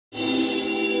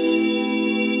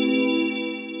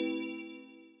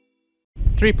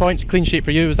3 points, clean sheet for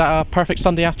you. Was that a perfect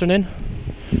Sunday afternoon?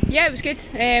 Yeah, it was good.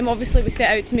 Obviously we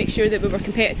set out to make sure that we were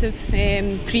competitive.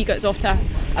 Pre got us off to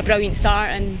a brilliant start,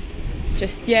 and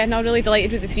just really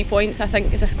delighted with the 3 points. I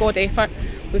think it's a squad effort.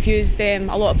 We've used a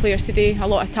lot of players today, a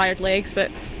lot of tired legs,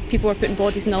 but people were putting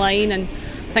bodies in the line, and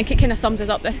I think it kind of sums us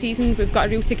up this season. We've got a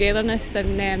real togetherness,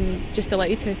 and just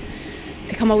delighted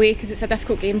to come away, because it's a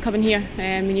difficult game coming here.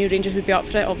 We knew Rangers would be up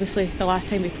for it. Obviously the last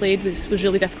time we played was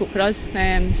really difficult for us,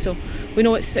 so we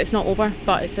know it's not over,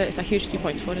 but it's a huge 3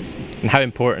 points for us. And how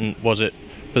important was it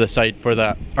for the side for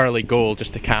that early goal,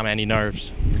 just to calm any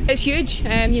nerves? It's huge,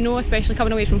 especially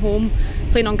coming away from home,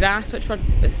 playing on grass, which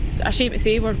it's a shame to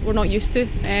say we're not used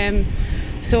to.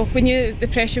 So we knew the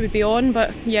pressure would be on,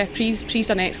 but yeah, Pre's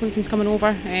done excellent since coming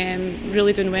over.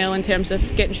 Really doing well in terms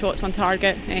of getting shots on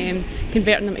target,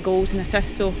 converting them to goals and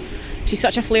assists. So she's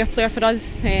such a flair player for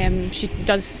us. She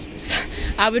does.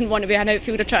 I wouldn't want to be an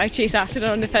outfielder trying to chase after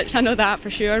her on the pitch. I know that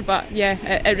for sure. But yeah,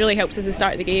 it really helps us at the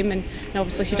start of the game, and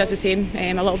obviously she does the same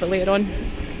a little bit later on.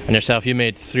 And yourself, you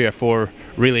made 3 or 4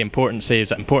 really important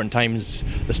saves at important times.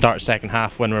 The start of second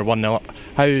half when we were 1-0 up.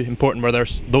 How important were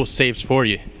those saves for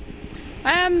you?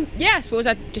 I suppose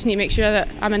I just need to make sure that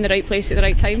I'm in the right place at the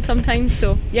right time sometimes.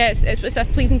 So yeah, it's a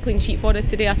pleasing clean sheet for us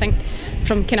today. I think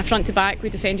from kind of front to back we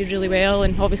defended really well,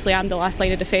 and obviously I'm the last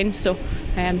line of defence, so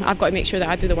I've got to make sure that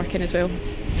I do the work in as well.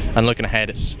 And looking ahead,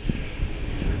 it's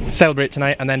celebrate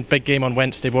tonight and then big game on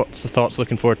Wednesday. What's the thoughts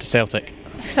looking forward to Celtic?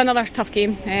 It's another tough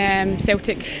game.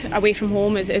 Celtic away from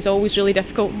home is always really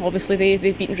difficult. Obviously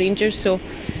they've beaten Rangers, so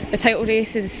the title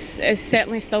race is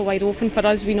certainly still wide open for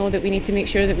us. We know that we need to make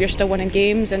sure that we're still winning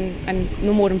games, and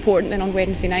no more important than on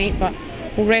Wednesday night, but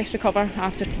we'll rest, recover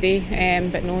after today,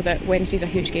 but know that Wednesday's a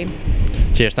huge game.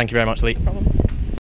 Cheers, thank you very much, Lee. No problem.